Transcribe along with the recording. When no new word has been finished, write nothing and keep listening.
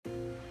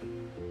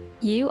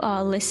You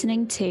are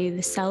listening to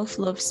the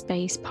Self-Love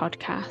Space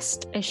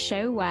podcast, a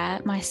show where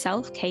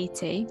myself,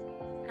 Katie,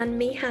 and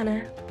me,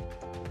 Hannah,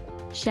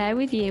 share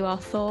with you our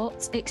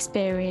thoughts,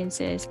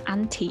 experiences,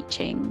 and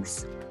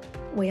teachings.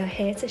 We are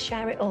here to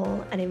share it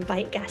all and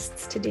invite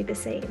guests to do the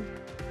same.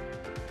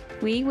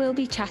 We will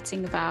be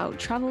chatting about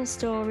travel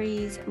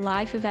stories,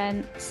 life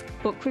events,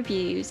 book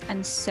reviews,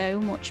 and so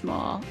much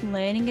more,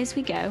 learning as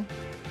we go.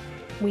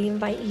 We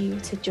invite you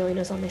to join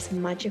us on this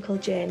magical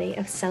journey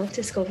of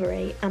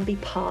self-discovery and be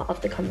part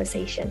of the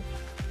conversation.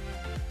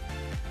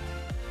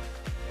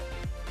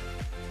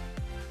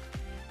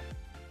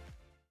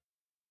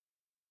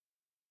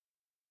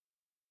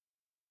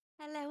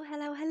 Hello,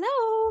 hello,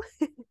 hello.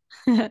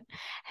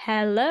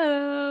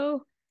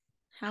 Hello.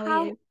 How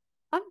are you?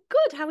 I'm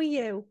good. How are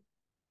you?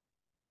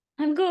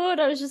 I'm good.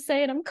 I was just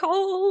saying I'm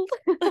cold.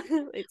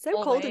 It's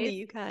so cold in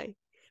the UK.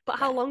 But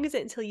how long is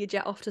it until you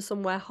jet off to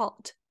somewhere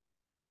hot?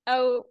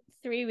 Oh,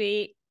 3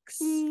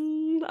 weeks.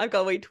 I've got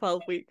to wait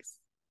 12 weeks.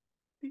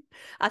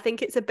 I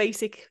think it's a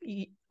basic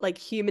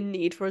human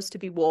need for us to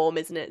be warm,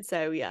 isn't it?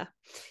 So yeah,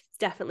 it's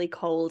definitely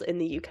cold in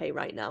the UK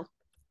right now.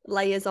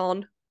 Layers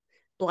on,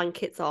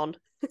 blankets on.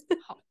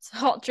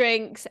 hot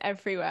drinks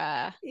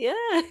everywhere.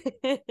 Yeah,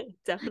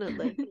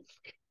 definitely.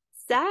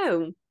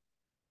 So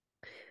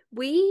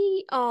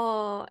we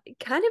are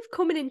kind of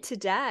coming in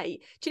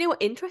today. Do you know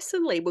what?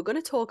 Interestingly, we're going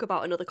to talk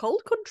about another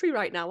cold country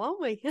right now, aren't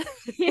we?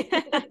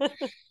 Yeah,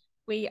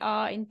 we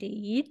are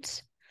indeed.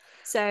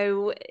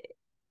 So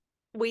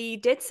we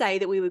did say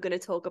that we were going to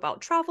talk about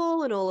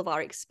travel and all of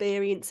our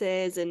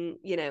experiences and,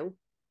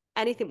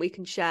 anything we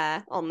can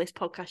share on this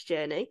podcast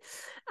journey.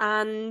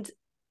 And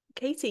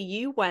Katie,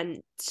 you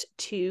went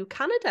to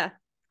Canada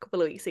a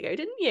couple of weeks ago,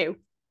 didn't you?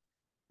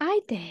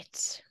 I did.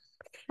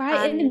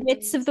 In the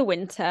midst of the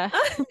winter.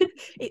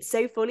 It's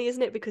so funny,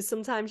 isn't it? Because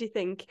sometimes you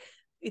think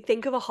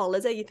of a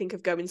holiday, you think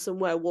of going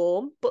somewhere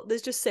warm, but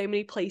there's just so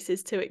many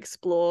places to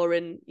explore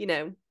and,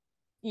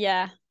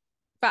 Yeah.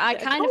 But I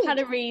kind of had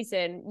a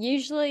reason.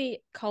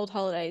 Usually cold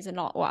holidays are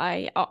not what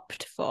I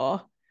opt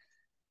for.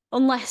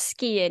 Unless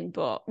skiing,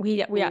 but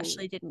we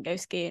actually didn't go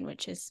skiing,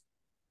 which is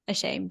a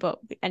shame. But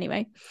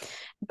anyway.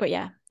 But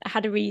yeah, I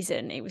had a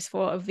reason. It was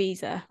for a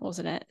visa,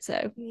 wasn't it?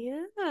 So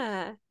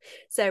yeah.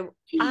 So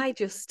I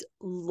just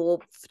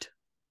loved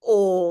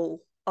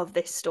all of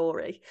this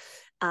story.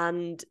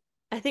 And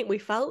I think we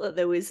felt that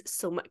there was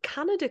some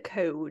Canada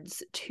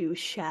codes to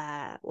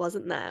share,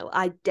 wasn't there?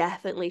 I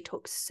definitely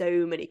took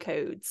so many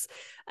codes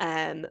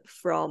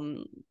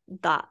from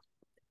that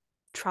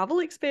travel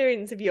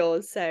experience of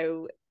yours.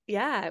 So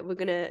yeah, we're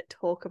going to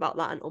talk about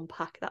that and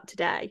unpack that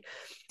today.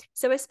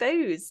 So I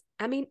suppose,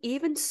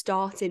 even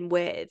starting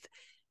with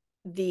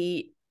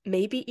maybe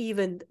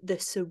even the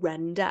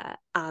surrender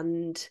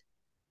and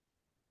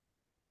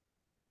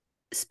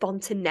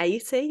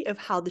spontaneity of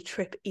how the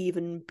trip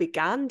even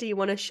began. Do you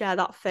want to share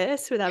that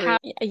first with everyone?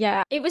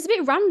 Yeah, it was a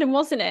bit random,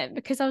 wasn't it?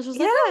 Because I was just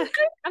like, oh,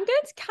 I'm going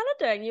to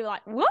Canada, and you're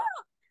like, what?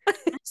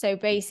 So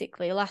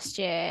basically, last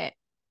year,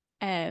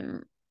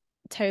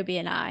 Toby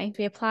and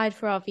we applied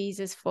for our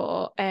visas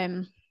for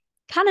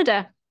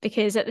Canada,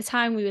 because at the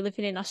time we were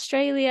living in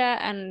Australia,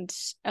 and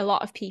a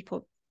lot of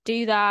people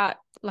do that,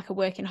 like a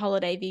working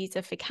holiday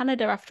visa for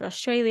Canada after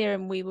Australia,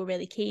 and we were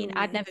really keen. Nice.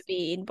 I'd never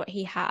been, but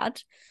he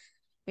had.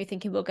 We were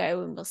thinking we'll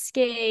go and we'll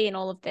ski and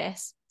all of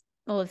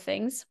the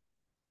things.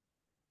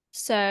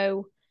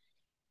 So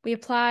we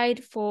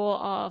applied for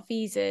our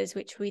visas,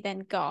 which we then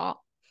got.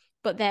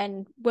 But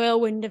then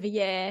whirlwind of a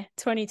year,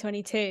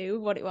 2022,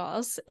 what it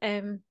was,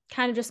 kind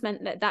of just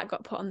meant that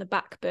got put on the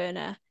back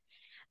burner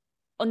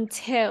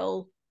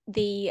until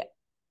the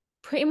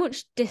pretty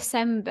much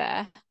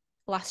December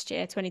last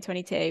year,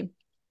 2022.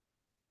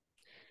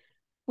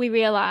 We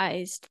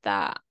realised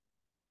that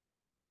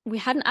we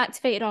hadn't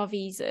activated our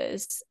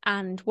visas,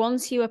 and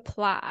once you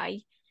apply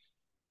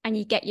and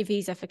you get your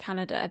visa for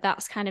Canada,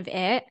 that's kind of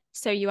it.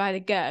 So you either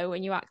go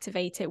and you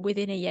activate it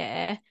within a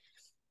year,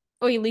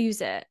 or you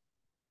lose it.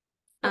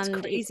 That's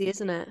crazy,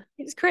 isn't it?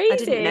 It's crazy. I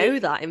didn't know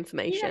that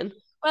information. Yeah.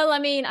 Well,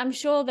 I'm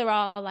sure there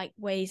are like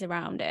ways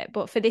around it,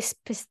 but for this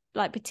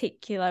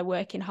particular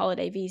working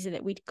holiday visa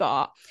that we'd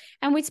got,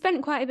 and we'd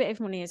spent quite a bit of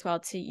money as well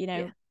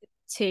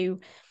to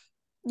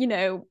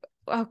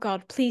oh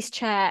God, police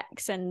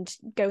checks and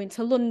going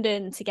to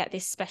London to get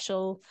this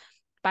special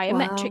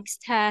biometrics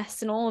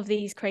test and all of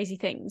these crazy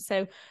things.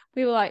 So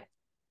we were like,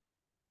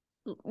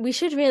 we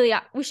should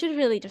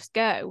really just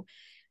go.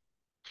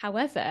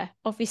 However,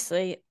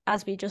 obviously,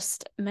 as we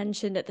just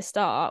mentioned at the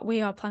start,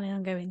 we are planning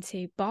on going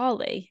to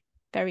Bali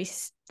very,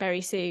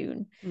 very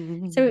soon.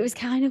 So it was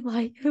kind of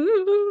like,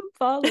 ooh,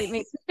 Bali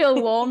makes me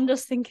feel warm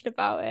just thinking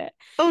about it.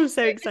 I'm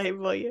so excited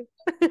for you.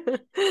 So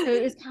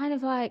it was kind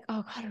of like,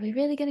 oh God, are we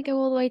really going to go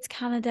all the way to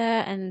Canada?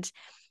 And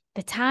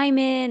the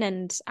timing,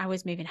 and I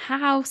was moving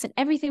house, and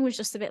everything was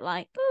just a bit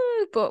like,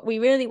 ooh, but we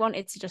really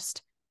wanted to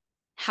just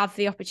have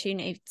the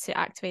opportunity to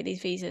activate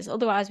these visas.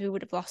 Otherwise, we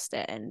would have lost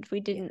it, and we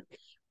didn't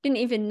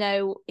even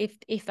know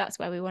if that's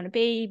where we want to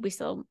be. We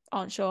still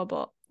aren't sure,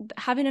 but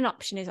having an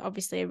option is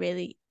obviously a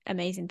really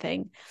amazing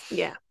thing.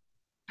 Yeah.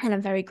 And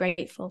I'm very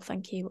grateful.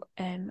 Thank you,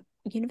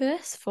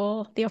 universe,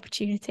 for the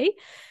opportunity.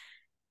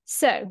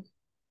 So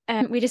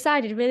we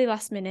decided really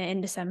last minute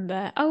in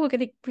December, oh,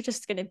 we're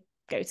just gonna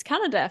go to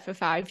Canada for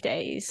 5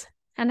 days.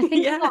 And I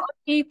think a lot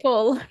of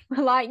people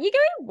were like, "You're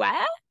going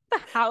where? For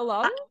how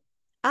long?"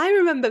 I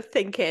remember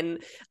thinking,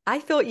 I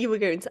thought you were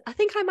going to, I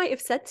think I might have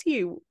said to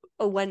you,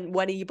 oh, when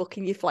are you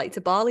booking your flight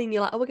to Bali? And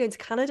you're like, oh, we're going to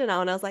Canada now.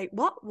 And I was like,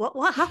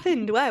 what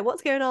happened? Where?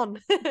 What's going on?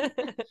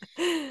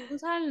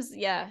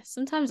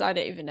 Sometimes I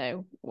don't even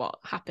know what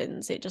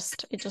happens. It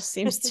just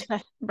seems to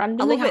I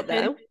randomly love it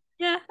happen. though.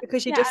 Yeah.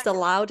 Because you just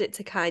allowed it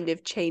to kind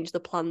of change the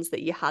plans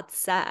that you had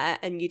set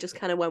and you just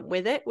kind of went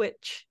with it,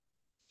 which...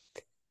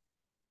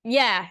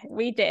 Yeah,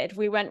 we did.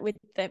 We went with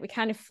it. We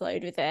kind of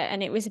flowed with it,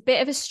 and it was a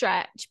bit of a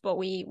stretch, but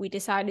we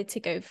decided to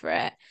go for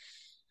it.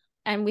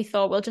 And we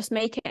thought we'll just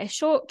make it a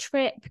short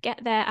trip,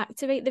 get there,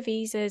 activate the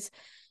visas.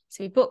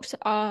 So we booked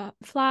our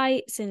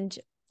flights and,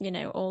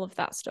 all of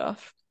that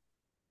stuff.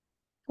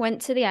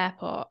 Went to the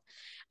airport,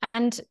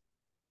 and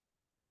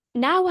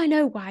now I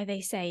know why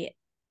they say,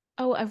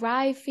 oh,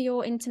 arrive for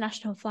your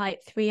international flight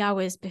 3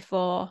 hours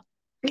before.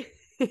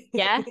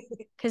 Yeah,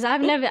 because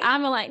I'm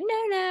like,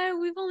 no,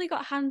 we've only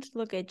got hand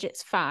luggage,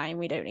 it's fine,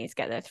 we don't need to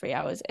get there 3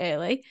 hours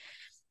early.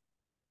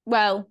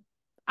 Well,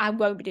 I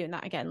won't be doing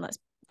that again.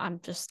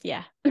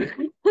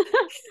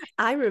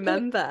 I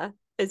remember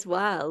as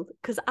well,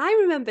 because I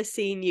remember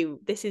seeing you,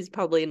 this is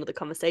probably another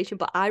conversation,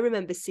 but I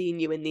remember seeing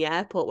you in the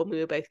airport when we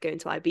were both going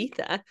to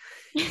Ibiza,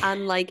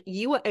 and like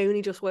you were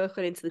only just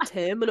working into the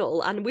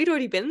terminal and we'd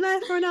already been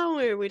there for an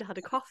hour, we'd had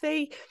a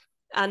coffee,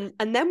 and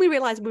then we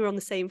realized we were on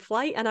the same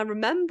flight. And I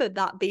remember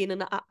that being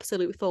an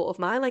absolute thought of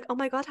mine, like, oh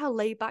my god, how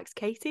laid back's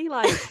Katie,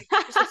 like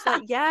it's just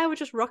like, yeah, we're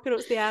just rocking up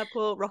to the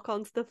airport, rock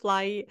onto the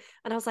flight.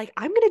 And I was like,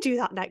 I'm gonna do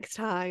that next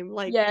time,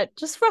 like, yeah,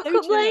 just rock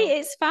up late,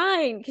 it's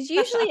fine, because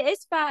usually it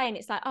is fine.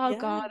 It's like, oh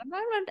god,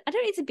 I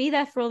don't need to be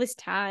there for all this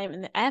time,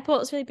 and the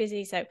airport's really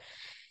busy, so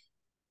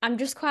I'm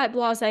just quite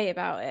blasé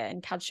about it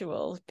and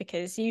casual,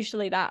 because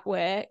usually that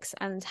works,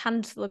 and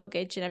hand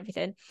luggage and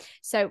everything.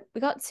 So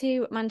we got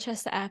to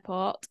Manchester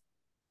Airport,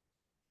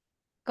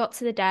 got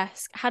to the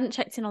desk, hadn't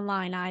checked in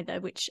online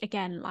either, which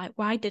again, like,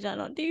 why did I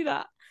not do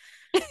that?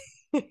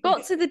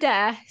 Got to the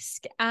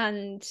desk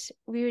and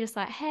we were just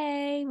like,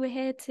 hey,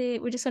 we're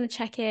just going to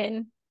check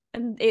in.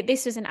 And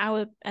this was an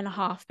hour and a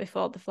half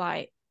before the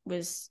flight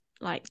was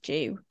like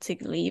due to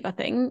leave, I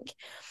think.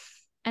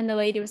 And the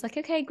lady was like,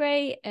 okay,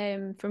 great,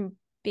 from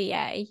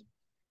BA.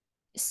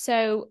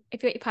 So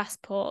if you got your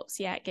passports,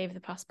 yeah, it gave the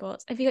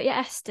passports. Have you got your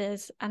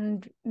Esters?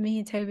 And me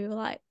and Toby were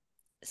like,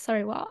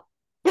 sorry, what?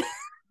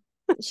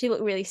 She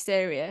looked really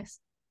serious.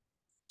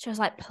 She was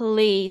like,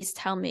 please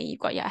tell me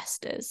you've got your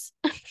Esters.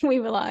 We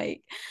were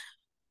like,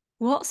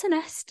 what's an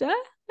Ester?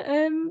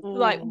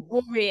 Like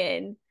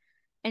worrying.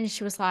 And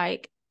she was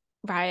like,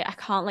 right, I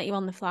can't let you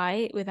on the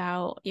flight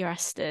without your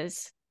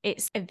Esters.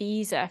 It's a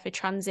visa for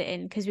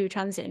transiting, because we were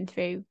transiting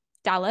through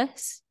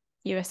Dallas,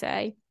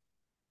 USA.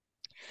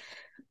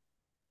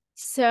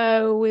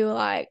 So we were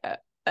like,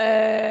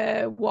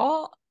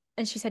 what?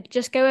 And she said,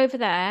 just go over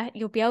there.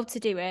 You'll be able to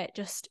do it.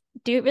 Just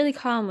do it really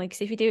calmly,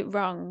 because if you do it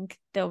wrong,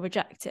 they'll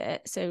reject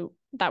it. So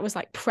that was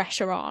like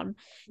pressure on.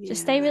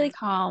 Just stay really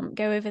calm,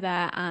 go over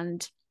there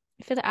and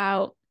fill it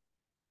out.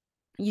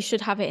 You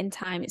should have it in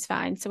time. It's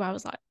fine. So I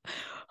was like, oh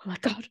my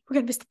God, we're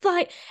going to miss the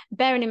flight.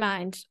 Bearing in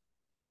mind,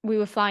 we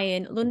were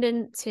flying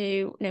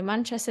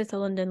Manchester to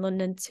London,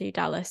 London to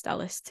Dallas,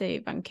 Dallas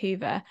to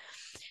Vancouver.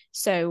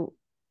 So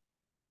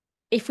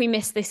if we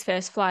missed this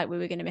first flight, we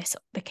were going to miss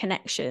the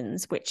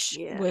connections, which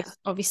was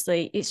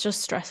obviously, it's just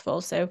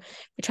stressful. So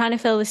we're trying to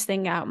fill this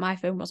thing out. My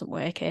phone wasn't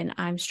working.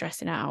 I'm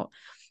stressing out.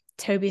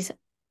 Toby's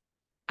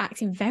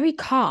acting very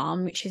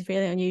calm, which is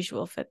really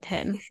unusual for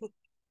him.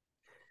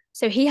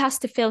 So he has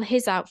to fill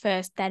his out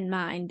first, then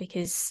mine,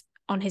 because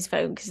on his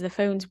phone,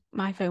 because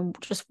my phone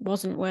just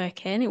wasn't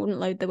working. It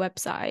wouldn't load the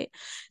website.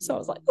 So I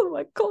was like, oh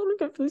my God, I'm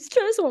going to lose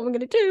stress. What am I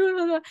going to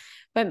do?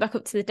 Went back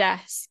up to the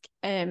desk,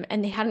 and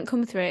they hadn't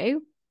come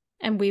through.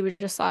 And we were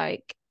just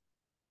like,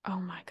 oh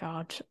my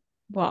God,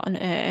 what on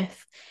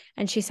earth?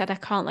 And she said, I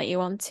can't let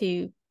you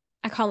onto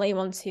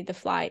the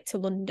flight to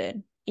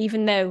London,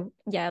 even though,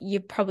 yeah, you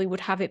probably would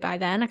have it by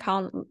then. I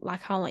can't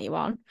let you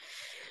on.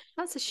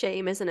 That's a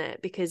shame, isn't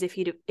it? Because if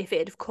it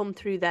had come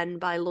through then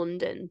by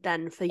London,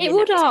 then for you, it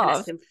would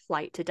have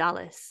flight to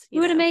Dallas, you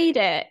would have made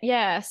it.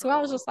 Yeah. So I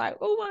was just like,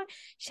 oh my.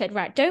 She said,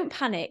 right, don't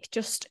panic.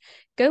 Just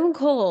go and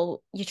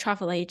call your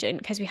travel agent,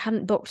 because we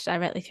hadn't booked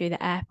directly through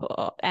the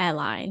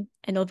airline.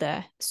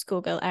 Another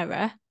schoolgirl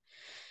error.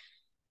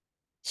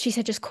 She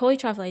said, just call your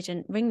travel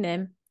agent, ring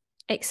them,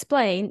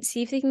 explain,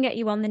 see if they can get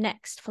you on the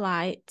next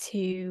flight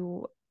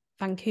to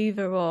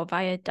Vancouver or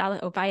via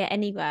Dallas or via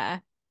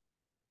anywhere.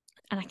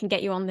 And I can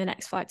get you on the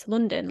next flight to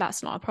London.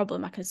 That's not a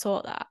problem. I can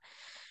sort that.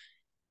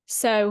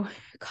 So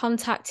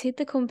contacted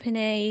the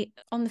company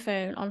on the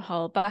phone, on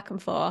hold, back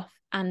and forth.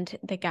 And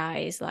the guy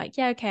is like,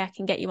 yeah, okay, I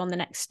can get you on the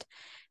next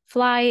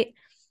flight.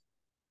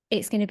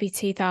 it's going to be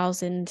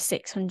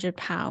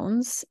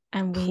 £2,600.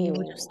 And we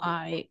were just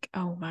like,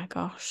 oh my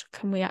gosh,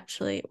 can we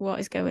actually, what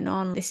is going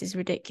on? This is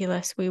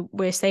ridiculous.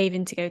 We're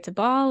saving to go to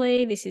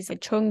Bali. This is a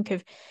chunk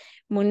of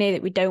money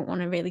that we don't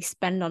want to really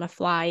spend on a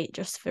flight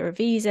just for a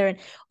visa. And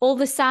all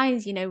the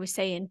signs, you know, were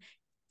saying,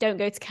 don't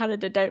go to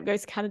Canada, don't go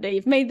to Canada,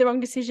 you've made the wrong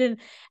decision.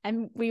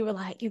 And we were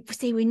like, you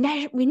see, we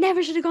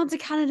never should have gone to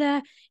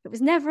Canada. It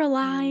was never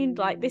aligned,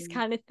 like this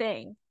kind of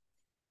thing.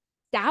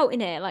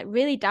 Doubting it, like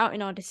really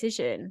doubting our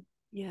decision.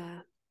 Yeah.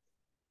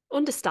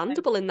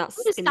 Understandable in that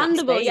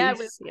Understandable, space. yeah.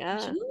 Yeah.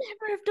 We should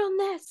never have done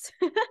this.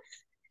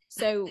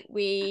 So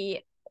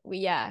we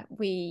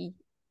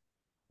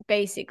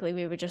basically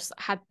we were just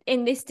had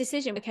in this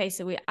decision. Okay,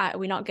 so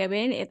we're not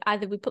going.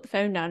 Either we put the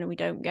phone down and we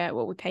don't go,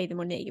 or we pay the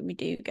money and we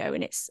do go,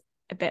 and it's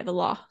a bit of a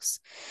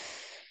loss.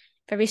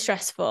 Very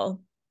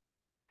stressful.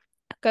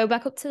 Go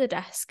back up to the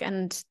desk,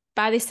 and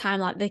by this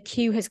time, like the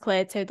queue has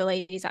cleared, so the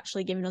lady's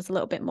actually giving us a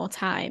little bit more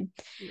time.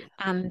 Yeah.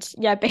 And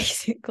yeah,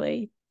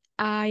 basically,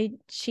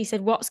 she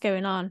said, "What's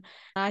going on?"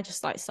 And I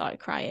just like started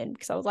crying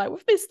because I was like,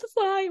 "We've missed the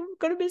flight. We're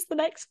gonna miss the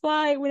next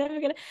flight. We're never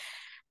gonna."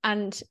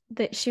 And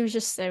that she was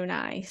just so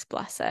nice,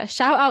 bless her.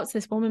 Shout out to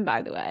this woman,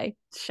 by the way.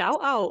 Shout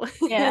out.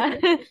 Yeah.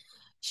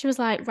 She was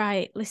like,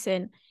 right,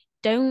 listen,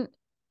 don't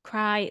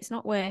cry. It's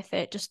not worth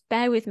it. Just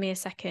bear with me a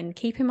second.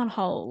 Keep him on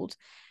hold.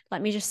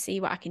 Let me just see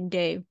what I can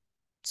do.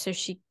 So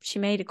she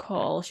made a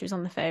call. She was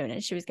on the phone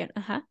and she was going,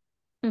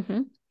 mm-hmm.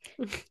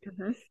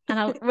 Mm-hmm.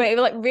 And we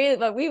were like, really,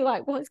 like we were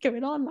like, what's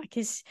going on? Like,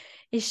 is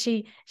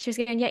she was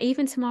going, yeah,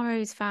 even tomorrow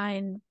is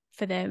fine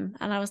for them.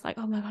 And I was like,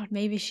 oh my God,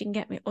 maybe she can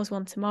get us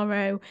one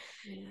tomorrow.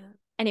 Yeah.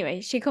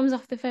 Anyway, she comes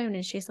off the phone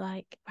and she's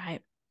like, right,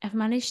 I've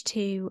managed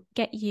to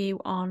get you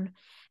on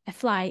a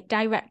flight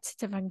direct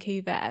to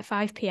Vancouver at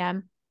 5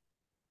 p.m.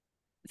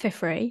 for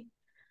free.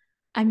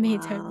 And me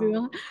and Toby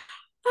were like,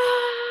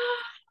 oh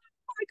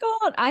my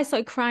God. I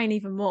started crying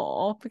even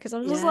more because I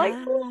was just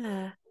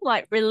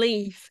like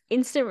relief,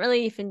 instant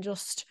relief, and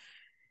just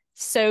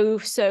so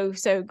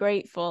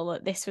grateful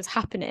that this was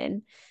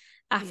happening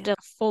after a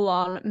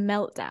full-on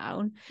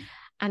meltdown.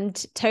 And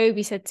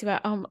Toby said to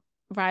her,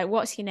 right,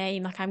 what's your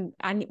name? Like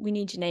we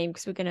need your name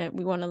because we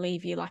want to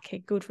leave you like a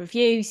good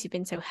review. So you've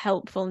been so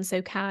helpful and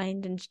so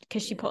kind. And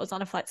because she put us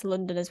on a flight to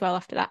London as well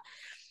after that.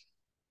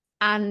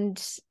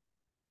 And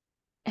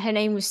her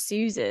name was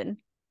Susan,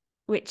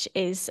 which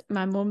is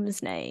my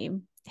mum's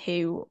name,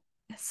 who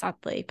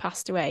sadly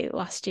passed away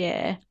last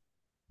year.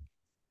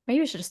 Maybe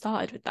we should have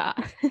started with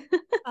that.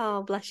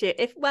 Oh, bless you.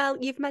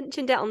 You've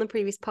mentioned it on the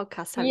previous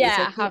podcast, haven't you?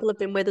 So if people have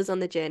been with us on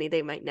the journey,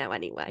 they might know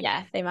anyway.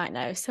 Yeah, they might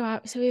know.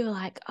 So we were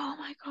like, oh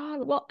my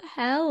God, what the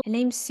hell? Her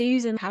name's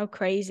Susan. How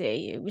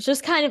crazy. It was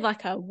just kind of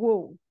like a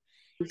whoa.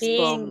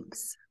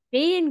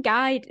 Feeling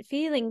guided,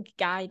 feeling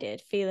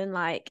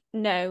like,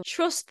 no,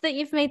 trust that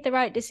you've made the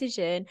right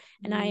decision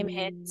and I am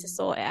here to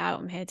sort it out.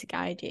 I'm here to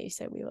guide you.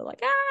 So we were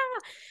like,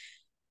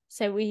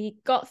 So we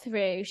got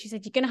through. She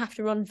said, you're going to have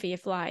to run for your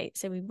flight.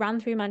 So we ran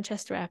through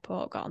Manchester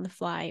Airport, got on the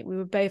flight. We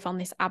were both on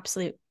this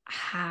absolute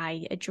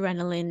high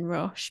adrenaline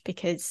rush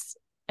because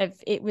of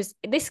it was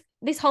this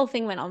whole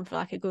thing went on for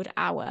like a good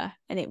hour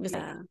and it was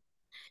like,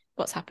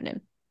 what's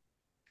happening?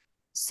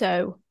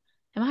 So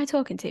am I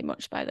talking too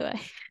much, by the way?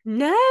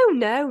 No.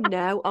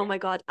 Oh my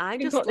God.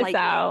 I'm just like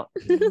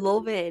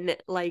loving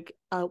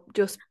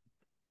just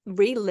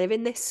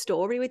reliving this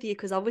story with you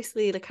because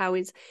obviously like I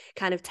was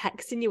kind of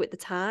texting you at the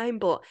time,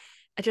 but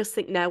I just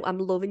think no, I'm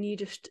loving you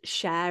just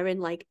sharing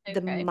like the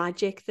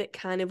magic that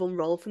kind of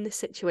unrolled from this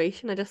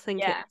situation. I just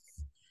think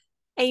it's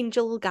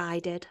angel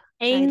guidance.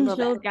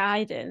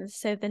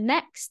 So the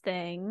next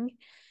thing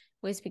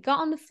was we got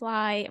on the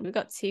flight and we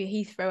got to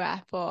Heathrow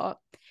Airport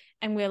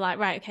and we were like,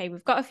 right, okay,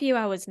 we've got a few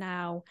hours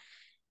now.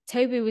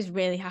 Toby was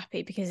really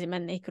happy because it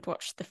meant he could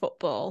watch the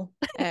football.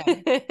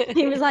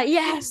 He was like,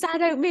 yes, I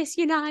don't miss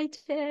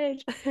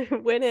United.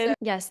 Winning.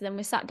 So then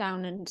we sat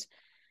down and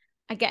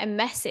I get a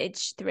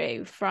message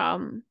through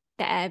from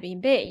the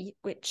Airbnb,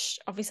 which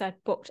obviously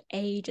I'd booked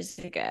ages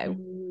ago.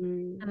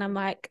 And I'm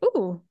like,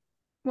 oh,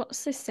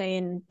 what's this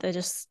saying? They're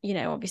just,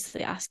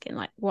 obviously asking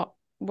like, what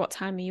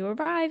time are you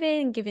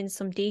arriving? Giving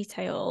some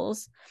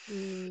details.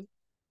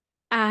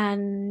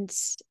 And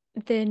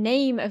the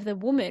name of the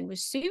woman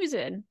was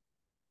Susan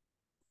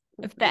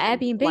of the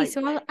Airbnb. So I was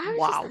just like,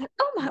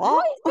 oh my,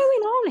 what is going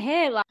on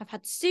here? Like I've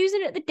had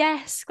Susan at the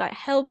desk, like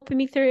helping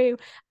me through.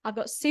 I've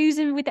got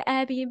Susan with the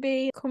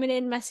Airbnb coming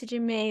in,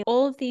 messaging me.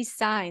 All of these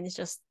signs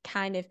just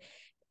kind of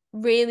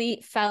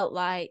really felt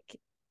like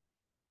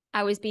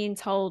I was being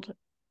told,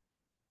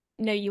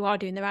 no, you are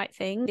doing the right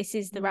thing. This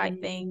is the right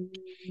thing.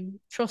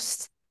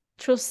 Trust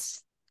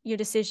your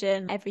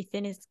decision.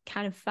 Everything is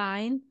kind of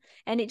fine.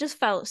 And it just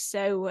felt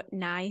so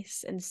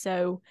nice and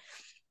so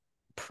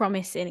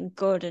promising and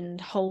good and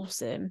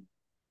wholesome.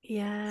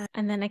 Yeah.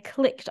 And then I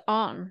clicked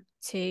on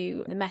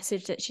to the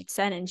message that she'd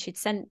sent, and she'd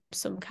sent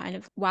some kind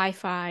of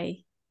Wi-Fi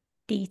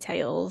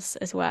details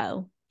as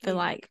well for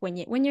like when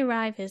you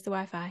arrive, here's the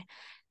Wi-Fi.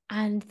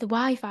 And the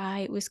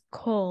Wi-Fi was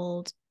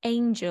called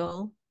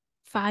Angel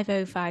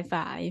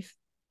 5055.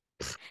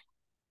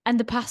 And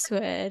the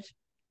password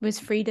was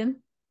freedom.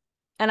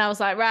 And I was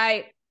like,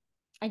 right,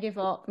 I give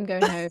up. I'm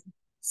going home.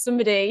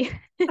 Somebody.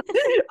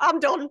 I'm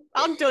done.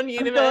 I'm done,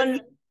 universe. I'm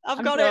done.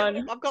 I've got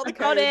it. I've got the code.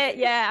 Got it.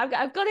 Yeah,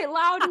 I've got it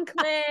loud and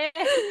clear.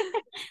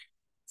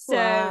 So,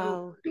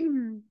 wow.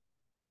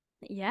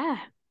 Yeah.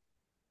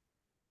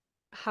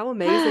 How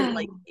amazing.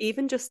 Like,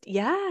 even just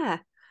letting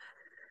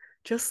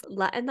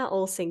that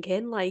all sink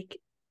in, like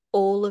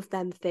all of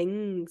them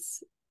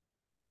things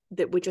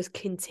that were just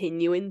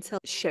continuing to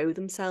show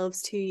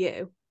themselves to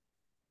you.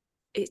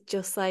 It's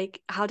just like,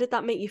 how did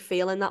that make you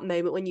feel in that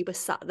moment when you were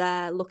sat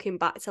there looking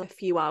back to a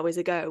few hours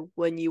ago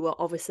when you were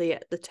obviously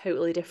at the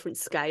totally different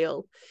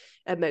scale,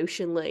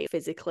 emotionally,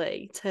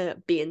 physically, to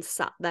being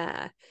sat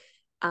there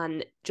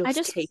and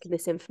just taking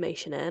this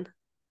information in?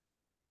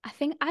 I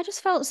think I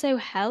just felt so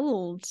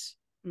held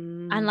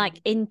and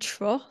like in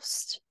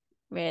trust,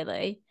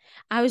 really.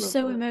 I was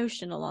so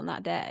emotional on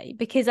that day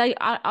because I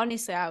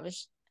honestly, I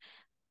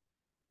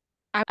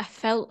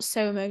felt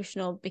so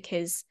emotional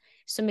because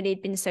somebody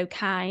had been so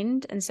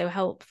kind and so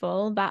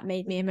helpful. That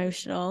made me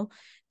emotional.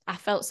 I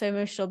felt so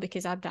emotional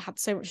because I'd had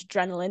so much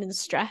adrenaline and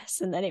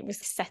stress, and then it was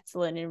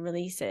settling and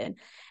releasing.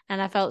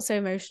 And I felt so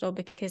emotional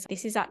because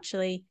this is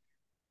actually,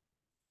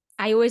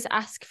 I always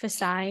ask for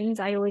signs.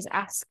 I always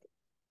ask,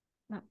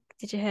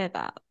 did you hear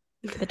that?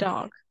 The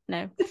dog?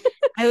 No.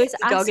 I always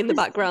ask. Dog in the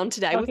background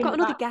today. We've got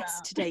another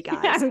guest today, guys.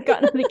 Yeah, we've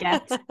got another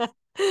guest.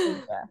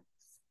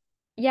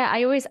 Yeah,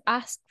 I always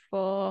ask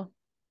for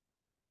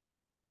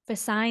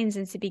signs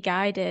and to be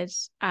guided.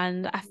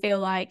 And I feel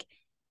like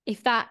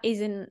if that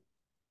isn't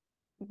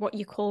what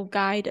you call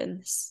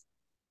guidance,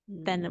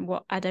 then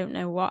what, I don't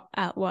know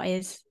what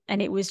is.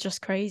 And it was just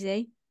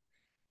crazy.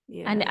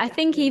 Yeah, and I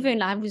think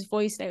even I was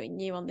voice noting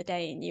you on the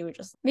day and you were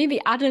just,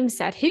 maybe Adam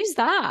said, who's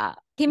that?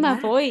 In my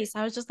voice,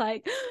 I was just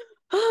like,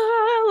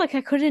 oh, like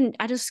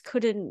I just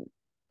couldn't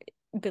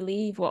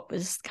believe what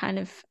was kind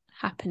of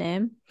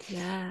happening.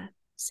 Yeah.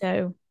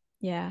 So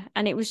yeah,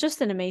 and it was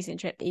just an amazing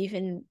trip.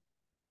 Even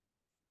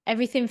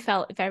everything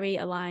felt very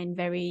aligned,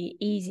 very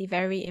easy,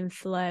 very in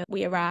flow.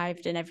 We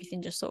arrived and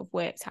everything just sort of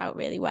worked out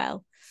really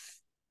well.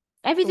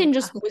 Everything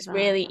just was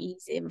really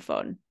easy and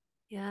fun.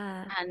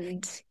 Yeah.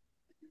 And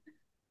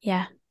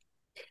yeah.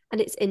 And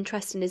it's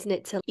interesting, isn't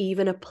it, to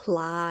even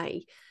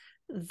apply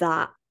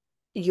that,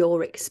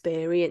 your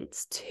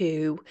experience,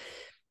 to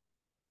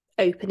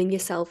opening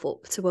yourself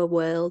up to a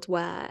world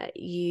where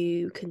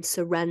you can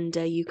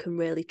surrender, you can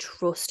really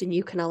trust, and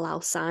you can allow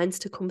signs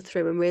to come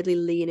through, and really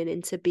leaning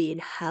into being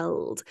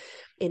held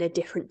in a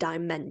different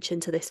dimension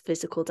to this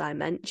physical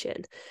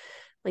dimension.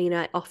 You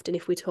know, often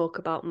if we talk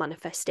about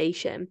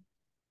manifestation,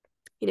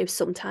 you know,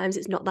 sometimes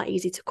it's not that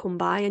easy to come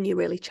by, and you're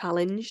really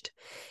challenged,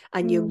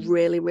 and you're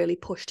really, really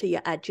pushed to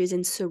your edges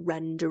in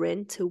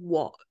surrendering to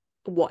what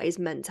is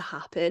meant to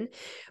happen.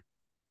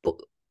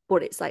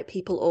 But it's like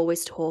people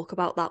always talk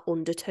about that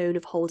undertone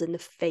of holding the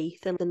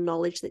faith and the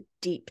knowledge that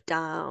deep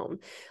down,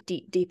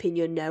 deep in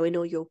your knowing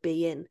or your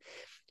being,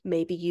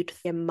 maybe you'd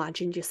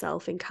imagined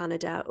yourself in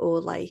Canada,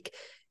 or like,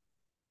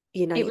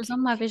 you know, it was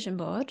on my vision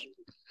board.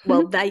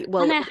 And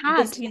I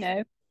had, you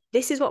know.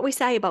 This is what we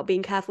say about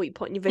being careful what you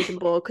put on your vision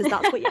board, because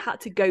that's what you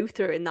had to go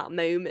through in that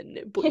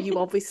moment. But you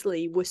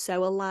obviously were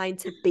so aligned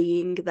to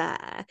being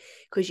there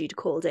because you'd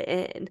called it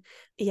in.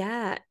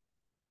 Yeah.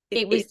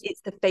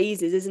 It's the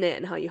phases, isn't it?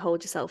 And how you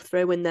hold yourself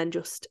through, and then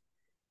just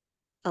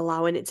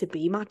allowing it to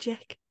be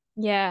magic.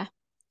 Yeah,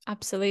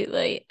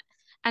 absolutely.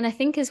 And I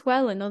think as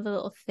well, another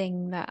little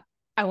thing that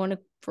I want to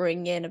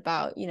bring in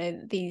about, you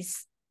know,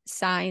 these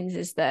signs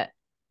is that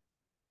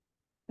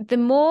the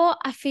more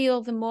I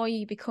feel, the more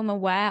you become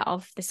aware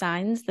of the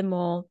signs, the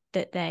more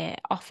that they're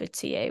offered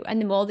to you,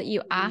 and the more that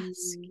you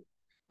ask.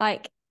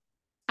 Like,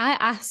 I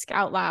ask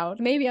out loud.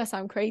 Maybe I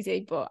sound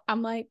crazy, but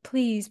I'm like,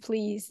 please,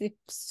 if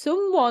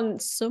someone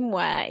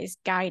somewhere is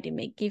guiding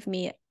me, give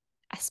me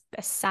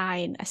a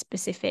sign, a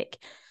specific.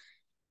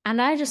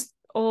 And I just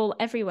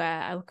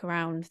everywhere I look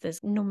around,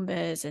 there's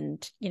numbers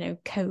and, you know,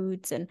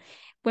 codes. And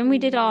when we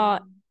did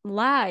our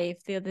live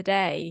the other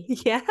day,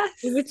 yes,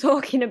 we were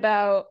talking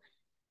about,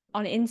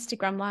 on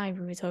Instagram Live,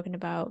 we were talking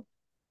about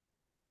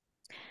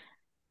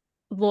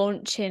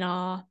launching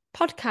our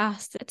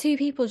podcast. 2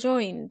 people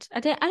joined. I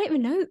don't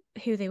even know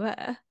who they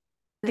were.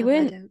 They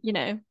weren't, you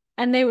know,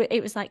 and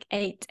it was like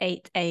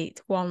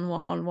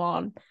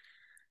 888-111.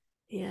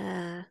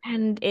 Yeah.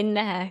 And in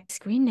their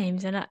screen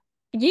names, and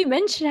you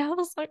mentioned it, I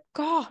was like,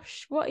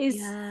 gosh, what is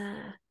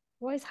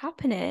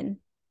happening?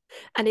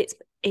 And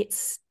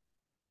it's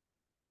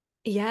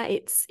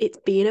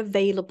being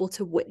available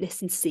to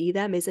witness and see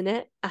them, isn't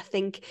it? I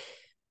think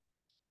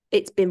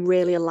it's been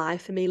really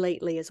alive for me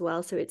lately as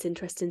well. So it's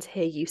interesting to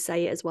hear you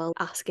say it as well,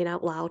 asking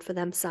out loud for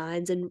them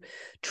signs and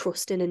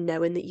trusting and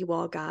knowing that you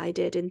are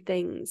guided in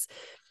things.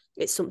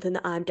 It's something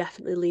that I'm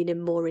definitely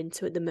leaning more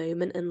into at the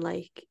moment, and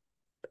like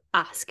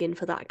asking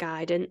for that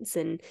guidance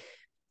and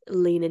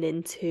leaning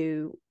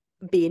into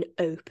being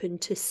open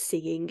to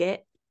seeing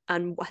it.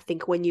 And I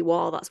think when you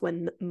are, that's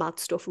when mad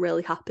stuff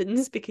really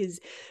happens, because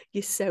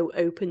you're so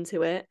open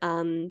to it.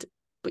 And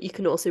but you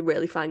can also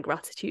really find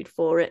gratitude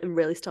for it and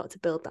really start to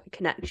build that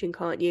connection,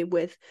 can't you,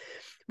 with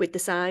the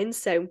signs.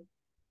 So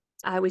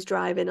I was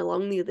driving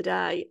along the other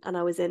day and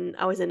I was in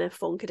a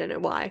funk. I don't know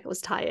why. I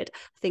was tired.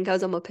 I think I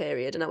was on my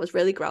period and I was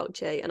really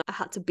grouchy and I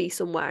had to be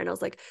somewhere and I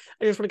was like,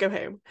 I just want to go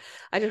home.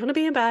 I just want to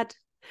be in bed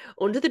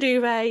under the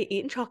duvet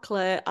eating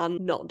chocolate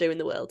and not doing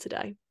the world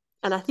today.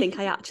 And I think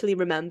I actually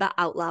remember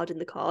out loud in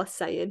the car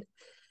saying,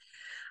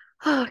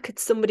 oh, could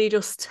somebody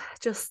just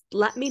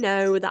let me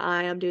know that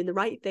I am doing the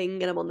right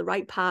thing and I'm on the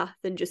right path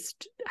and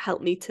just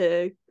help me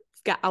to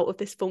get out of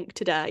this funk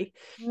today.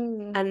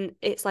 And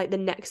it's like the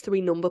next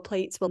three number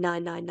plates were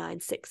 999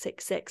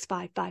 666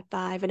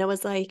 555, and I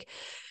was like,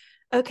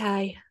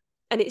 okay.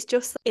 And it's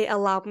just, it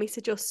allowed me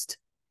to just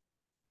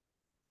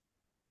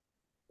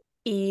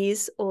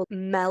ease or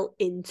melt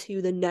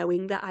into the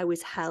knowing that I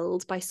was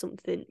held by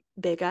something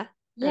bigger.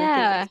 And I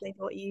think that's like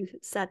what you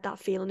said, that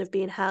feeling of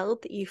being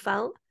held that you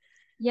felt.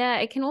 Yeah,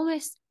 it can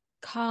almost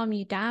calm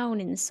you down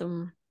in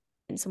some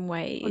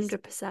ways.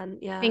 100%,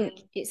 yeah. I think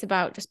it's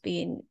about just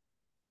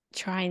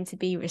trying to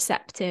be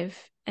receptive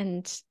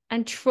and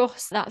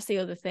trust. That's the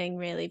other thing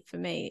really for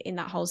me in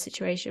that whole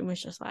situation,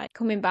 was just like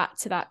coming back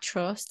to that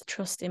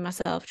trust in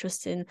myself,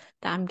 trusting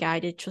that I'm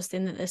guided,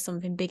 trusting that there's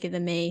something bigger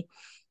than me,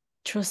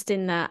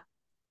 trusting that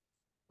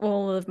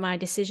all of my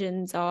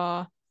decisions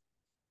are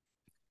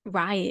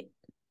right.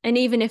 And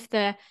even if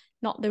they're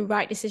not the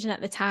right decision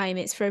at the time,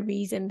 it's for a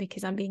reason,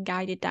 because I'm being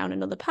guided down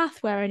another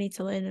path where I need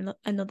to learn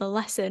another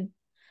lesson.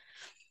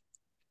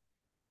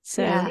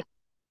 So yeah.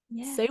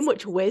 Yes. So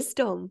much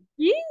wisdom.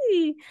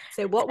 Yay.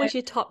 So what was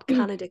your top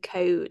Canada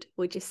code?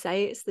 Would you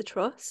say it's the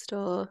trust,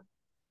 or?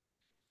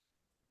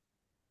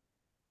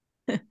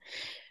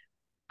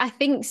 I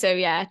think so,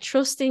 yeah.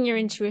 Trusting your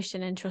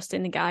intuition and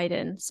trusting the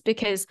guidance,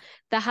 because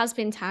there has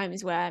been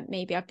times where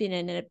maybe I've been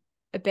in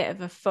a bit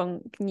of a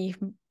funk, and you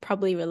can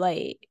probably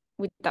relate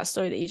with that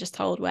story that you just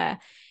told, where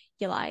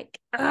you're like,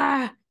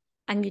 ah,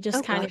 and you're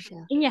just kind of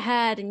in your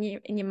head and you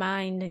in your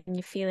mind, and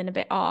you're feeling a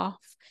bit off,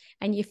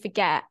 and you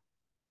forget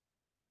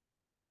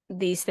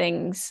these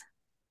things.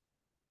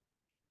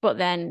 But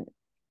then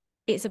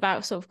it's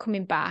about sort of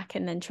coming back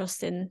and then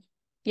trusting,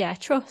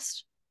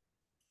 trust.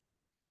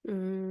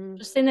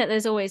 Trusting that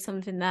there's always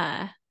something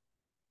there.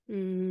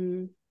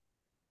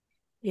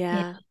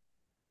 Yeah.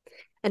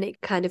 And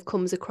it kind of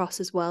comes across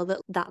as well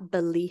that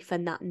belief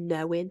and that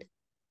knowing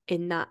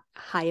in that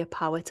higher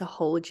power to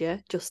hold you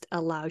just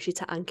allows you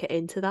to anchor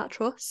into that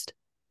trust.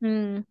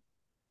 Oh,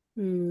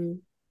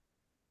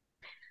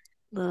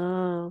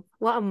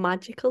 what a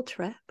magical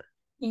trip.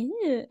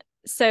 Yeah.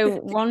 So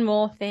one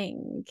more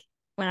thing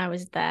when I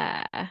was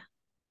there,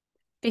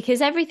 because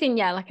everything,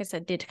 like I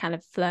said, did kind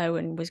of flow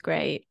and was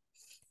great.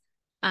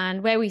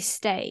 And where we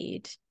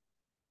stayed,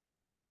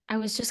 I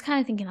was just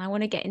kind of thinking, I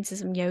want to get into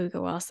some yoga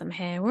whilst I'm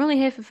here. We're only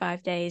here for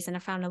 5 days, and I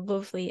found a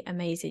lovely,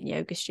 amazing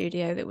yoga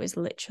studio that was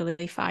literally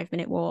a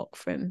 5-minute walk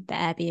from the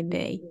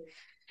Airbnb.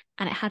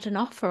 And it had an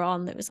offer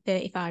on that was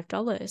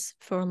 $35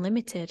 for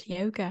unlimited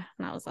yoga.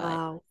 And I was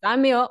like,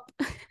 sign me up.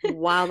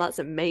 Wow, that's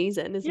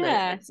amazing, isn't it?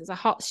 Yes, it's a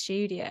hot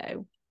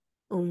studio.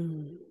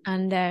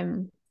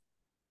 And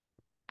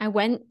I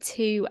went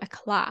to a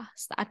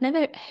class that I'd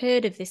never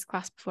heard of. This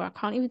class before. I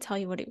can't even tell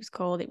you what it was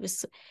called. It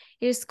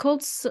was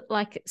called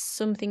like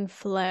something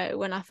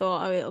flow, and I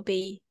thought, oh, it'll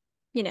be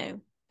a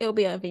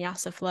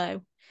Vinyasa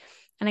flow.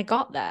 And I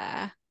got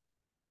there,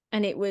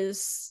 and it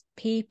was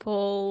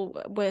people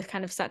were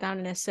kind of sat down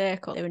in a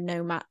circle. There were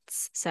no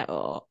mats set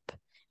up,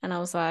 and I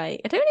was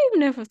like, I don't even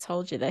know if I've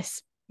told you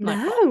this.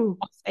 No,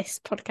 this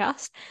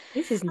podcast.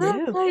 This is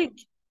new. Like,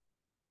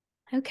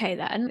 okay,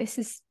 then this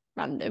is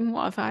random.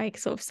 What have I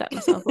sort of set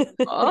myself up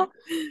for?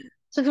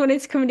 Just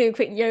wanted to come and do a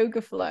quick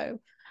yoga flow.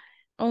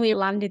 Only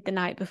landed the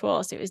night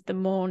before, so it was the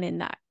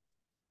morning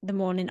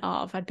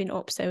of. I'd been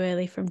up so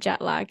early from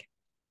jet lag.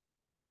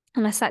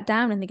 And I sat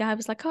down and the guy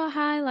was like, oh,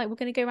 hi, like we're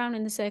going to go around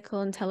in the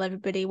circle and tell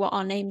everybody what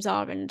our names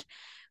are and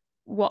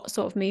what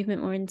sort of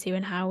movement we're into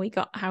and how we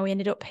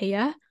ended up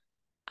here.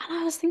 And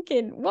I was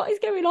thinking, what is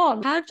going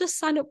on? I've just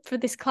signed up for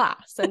this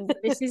class and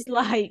this is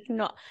like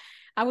not,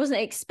 I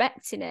wasn't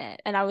expecting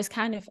it. And I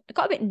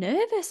got a bit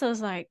nervous. I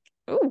was like,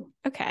 oh,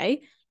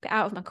 okay, bit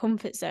out of my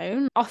comfort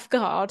zone, off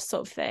guard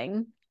sort of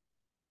thing.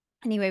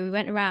 Anyway, we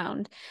went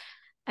around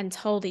and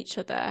told each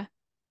other.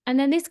 And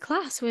then this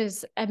class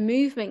was a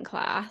movement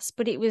class,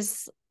 but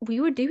we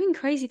were doing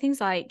crazy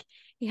things. Like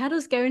he had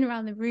us going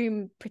around the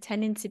room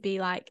pretending to be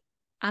like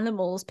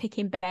animals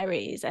picking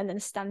berries and then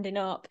standing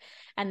up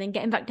and then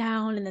getting back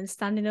down and then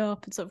standing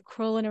up and sort of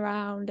crawling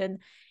around. And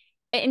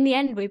in the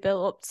end, we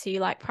built up to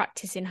like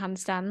practicing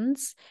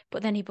handstands,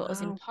 but then he put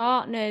us in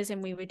partners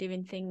and we were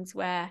doing things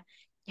where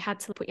you had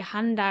to put your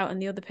hand out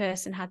and the other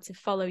person had to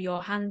follow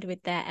your hand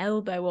with their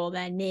elbow or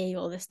their knee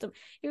or this stuff.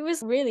 It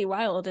was really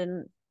wild.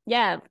 And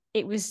yeah,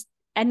 it was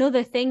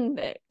another thing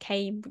that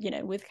came,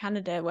 with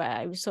Canada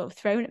where it was sort of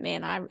thrown at me,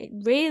 and I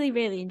really,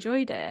 really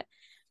enjoyed it.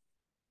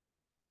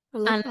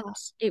 And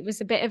it was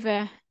a bit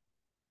of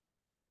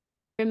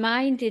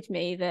reminded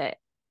me that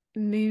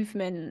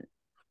movement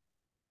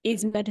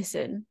is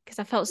medicine, because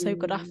I felt so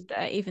good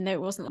after, even though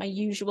it wasn't my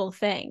usual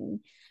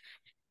thing.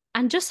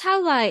 And just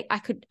how like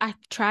I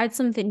tried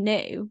something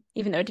new,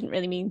 even though I didn't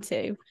really mean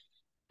to,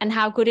 and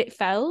how good it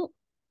felt.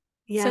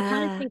 So I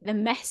kind of think the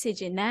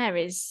message in there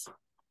is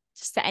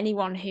just to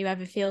anyone who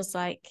ever feels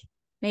like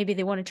maybe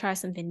they want to try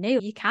something new,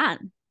 you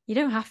can. You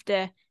don't have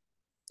to,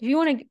 if you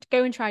want to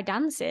go and try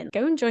dancing,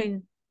 go and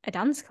join a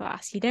dance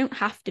class. You don't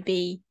have to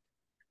be,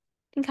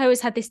 I think I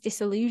always had this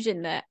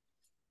disillusion that,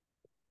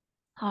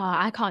 oh,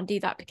 I can't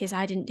do that because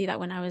I didn't do that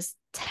when I was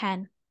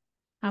 10.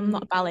 I'm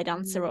not a ballet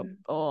dancer,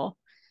 or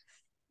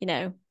you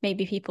know,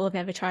 maybe people have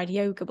never tried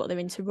yoga, but they're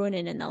into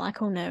running and they're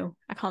like, oh no,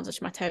 I can't touch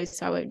my toes,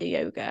 so I won't do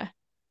yoga.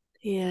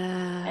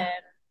 Yeah.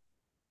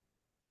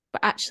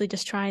 But actually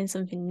just trying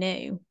something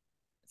new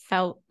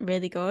felt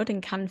really good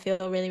and can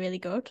feel really, really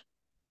good.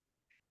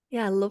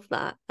 Yeah, I love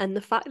that. And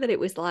the fact that it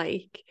was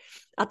like,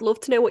 I'd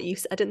love to know what you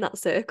said in that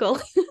circle.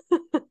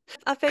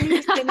 I've only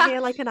just been here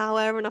like an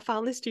hour and I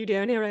found the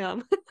studio and here I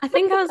am. I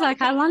think I was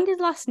like, I landed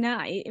last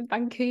night in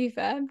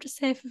Vancouver. I'm just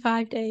here for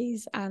 5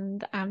 days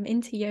and I'm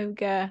into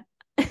yoga.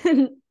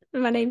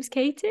 My name's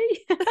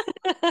Katie.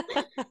 I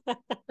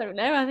don't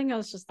know. I think I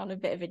was just on a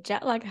bit of a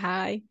jet lag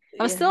high.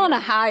 I was still on a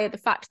high of the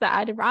fact that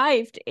I'd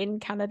arrived in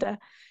Canada,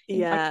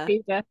 in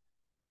Vancouver.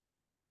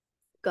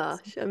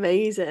 Gosh,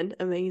 amazing.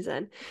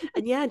 And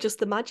yeah, just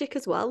the magic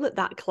as well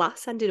that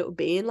class ended up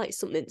being like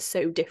something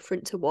so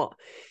different to what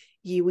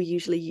you were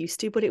usually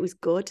used to, but it was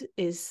good.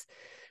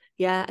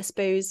 I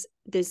suppose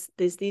there's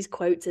these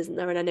quotes, isn't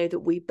there? And I know that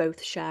we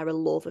both share a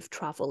love of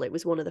travel. It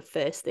was one of the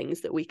first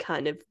things that we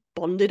kind of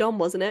bonded on,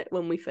 wasn't it,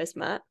 when we first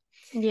met?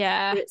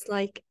 Yeah. But it's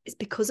like, it's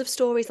because of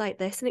stories like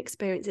this and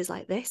experiences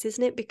like this,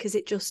 isn't it? Because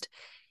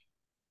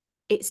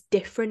it's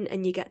different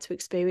and you get to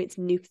experience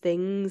new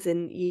things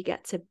and you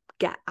get to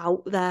get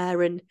out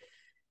there and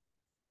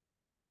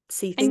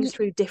see things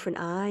through different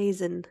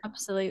eyes. And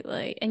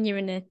absolutely. And you're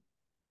in a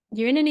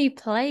new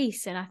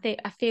place, and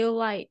I feel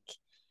like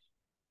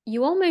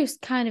you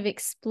almost kind of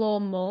explore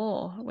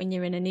more when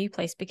you're in a new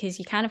place, because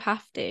you kind of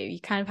have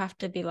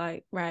to be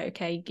like, right,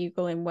 okay,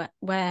 Googling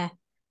where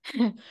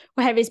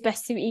where is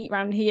best to eat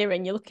around here,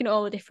 and you're looking at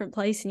all the different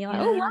places and you're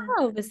like, oh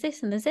wow, there's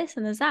this and there's this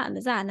and there's that and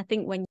there's that. And I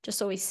think when you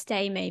just always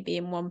stay maybe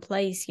in one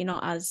place, you're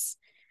not as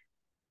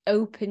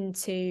open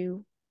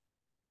to,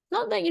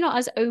 not that you're not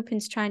as open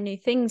to trying new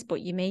things,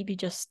 but you maybe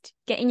just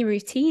get in your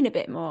routine a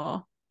bit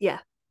more. Yeah.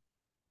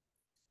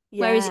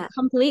 Whereas you're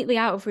completely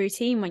out of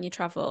routine when you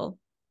travel.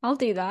 I'll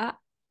do that.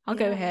 I'll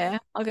go here.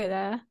 I'll go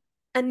there.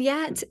 And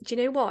yet, do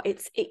you know what?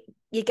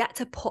 You get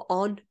to put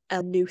on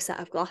a new set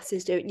of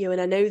glasses, don't you? And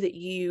I know that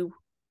you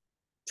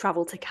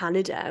travel to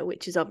Canada,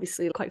 which is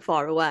obviously quite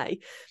far away.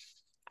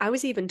 I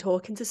was even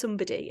talking to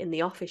somebody in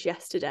the office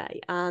yesterday,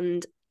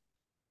 and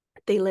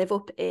they live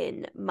up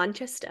in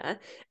Manchester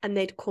and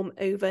they'd come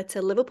over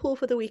to Liverpool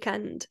for the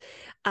weekend.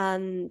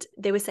 And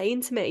they were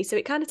saying to me, so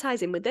it kind of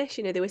ties in with this,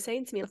 you know, they were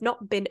saying to me, I've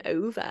not been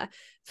over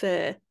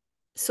for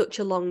such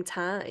a long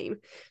time,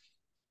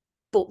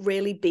 but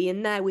really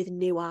being there with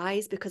new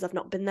eyes, because I've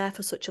not been there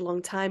for such a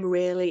long time,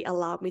 really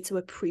allowed me to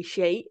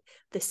appreciate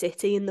the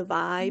city and the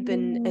vibe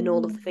and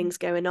all of the things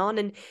going on.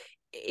 And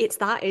it's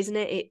that, isn't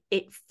it?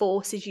 It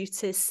forces you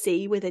to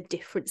see with a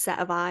different set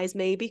of eyes,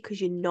 maybe, because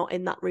you're not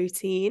in that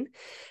routine,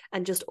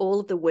 and just all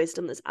of the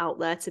wisdom that's out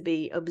there to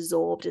be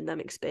absorbed in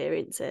them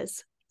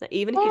experiences. Like,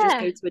 even if you just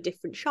go to a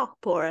different shop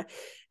or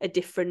a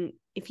different,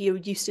 if you're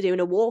used to doing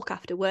a walk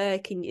after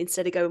work and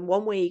instead of going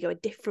one way, you go a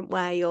different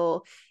way,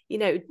 or, you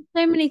know,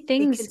 so many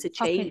things to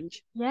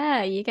change.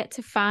 Yeah, you get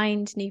to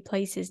find new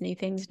places, new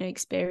things, new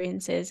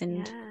experiences,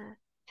 and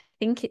I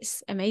think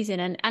it's amazing.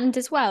 And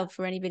as well,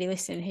 for anybody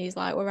listening who's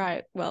like, all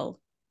right, well,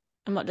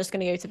 I'm not just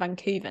going to go to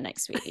Vancouver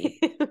next week.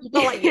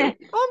 Not like you. I'm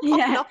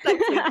popping off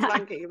next week to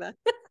Vancouver.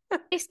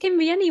 It can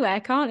be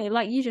anywhere, can't it?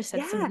 Like you just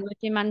said, somebody lived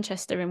in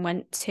Manchester and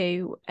went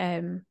to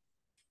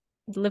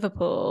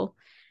Liverpool.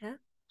 Yeah.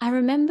 I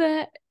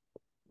remember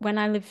when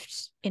I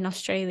lived in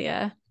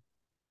Australia,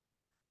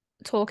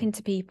 talking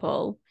to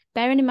people,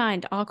 bearing in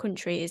mind our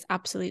country is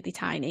absolutely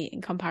tiny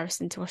in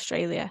comparison to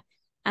Australia.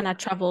 And I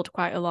travelled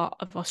quite a lot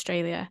of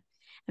Australia.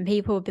 And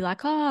people would be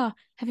like, oh,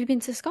 have you been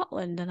to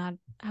Scotland? And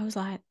I was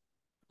like,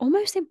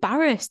 almost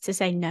embarrassed to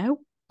say no.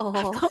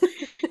 Oh.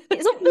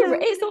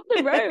 It's up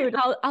the road.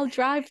 I'll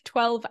drive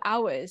 12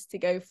 hours to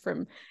go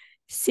from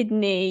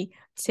Sydney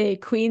to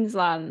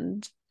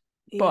Queensland,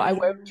 but I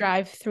won't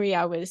drive 3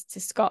 hours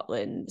to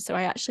Scotland. So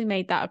I actually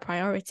made that a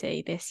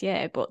priority this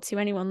year. But to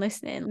anyone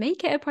listening,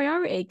 make it a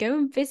priority. Go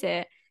and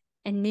visit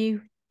a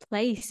new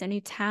place, a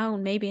new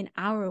town, maybe an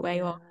hour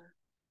away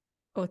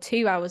or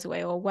 2 hours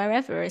away or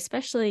wherever,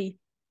 especially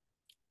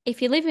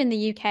if you live in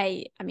the UK.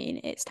 I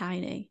mean, it's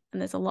tiny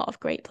and there's a lot of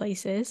great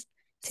places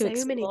to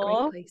explore. So many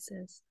great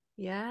places.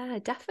 Yeah,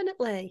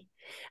 definitely.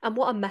 And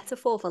what a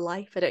metaphor for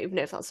life. I don't even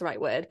know if that's the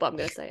right word, but I'm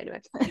going to say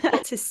anyway.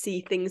 To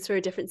see things through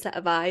a different set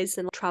of eyes,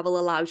 and travel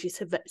allows you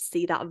to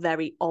see that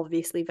very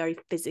obviously, very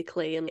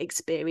physically, and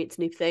experience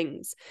new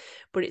things.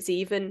 But it's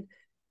even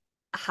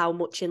how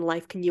much in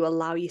life can you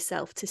allow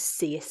yourself to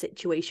see a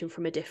situation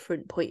from a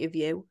different point of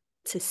view.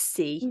 to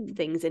see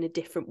things in a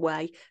different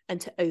way and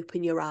to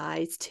open your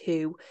eyes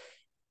to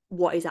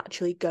what is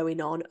actually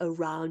going on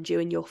around you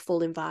in your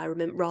full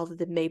environment, rather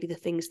than maybe the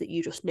things that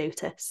you just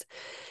notice.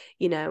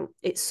 You know,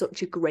 it's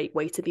such a great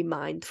way to be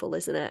mindful,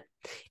 isn't it?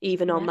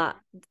 Even on that,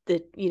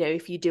 you know,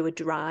 if you do a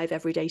drive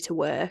every day to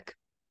work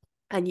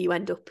and you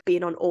end up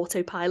being on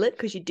autopilot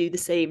because you do the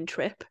same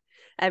trip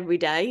every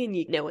day and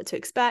you know what to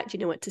expect, you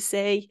know what to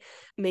see,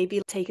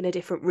 maybe taking a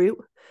different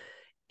route.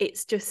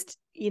 It's just,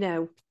 you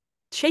know,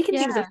 shaking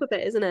things up a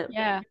bit, isn't it?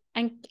 Yeah.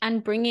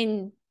 And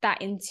bringing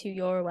that into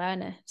your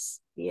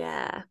awareness.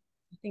 Yeah.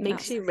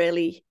 Makes you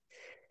really,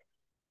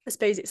 I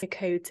suppose it's a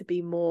code to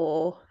be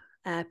more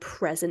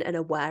present and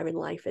aware in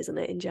life, isn't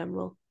it, in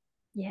general?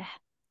 Yeah.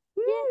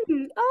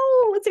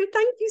 Oh, so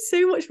thank you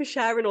so much for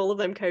sharing all of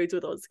them codes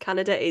with us.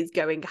 Canada is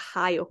going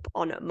high up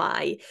on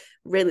my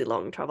really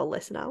long travel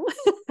list now.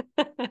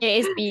 It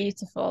is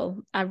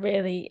beautiful. I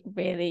really,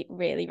 really,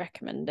 really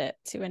recommend it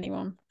to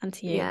anyone and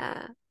to you.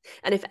 Yeah.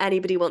 And if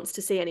anybody wants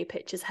to see any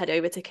pictures, head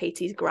over to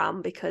Katie's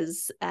gram,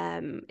 because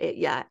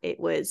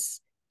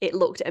it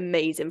looked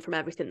amazing from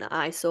everything that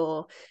I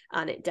saw,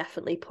 and it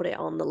definitely put it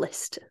on the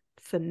list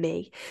for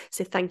me.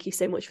 So thank you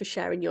so much for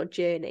sharing your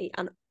journey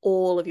and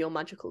all of your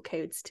magical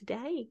codes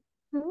today.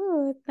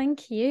 Oh,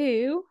 thank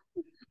you.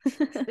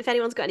 If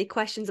anyone's got any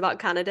questions about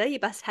Canada, you're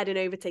best heading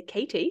over to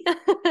Katie.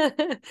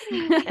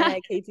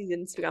 Katie's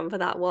Instagram for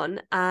that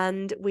one.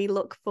 And we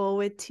look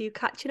forward to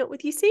catching up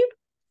with you soon.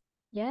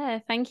 Yeah,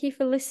 thank you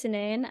for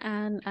listening,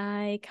 and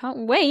I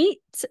can't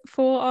wait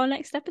for our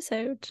next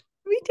episode.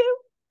 Me too.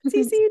 See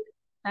you soon.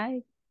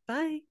 Bye.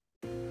 Bye.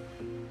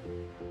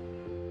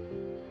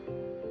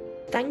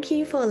 Thank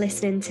you for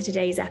listening to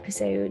today's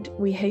episode.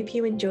 We hope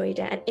you enjoyed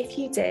it, and if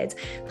you did,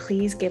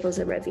 please give us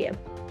a review.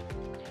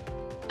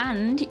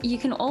 And you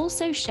can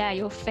also share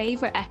your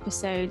favourite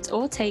episodes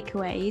or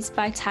takeaways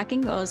by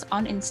tagging us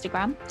on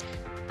Instagram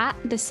at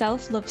The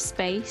Self-Love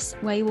Space,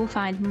 where you will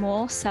find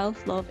more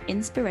self-love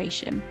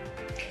inspiration.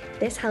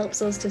 This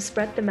helps us to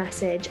spread the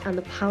message and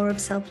the power of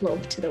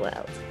self-love to the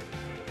world.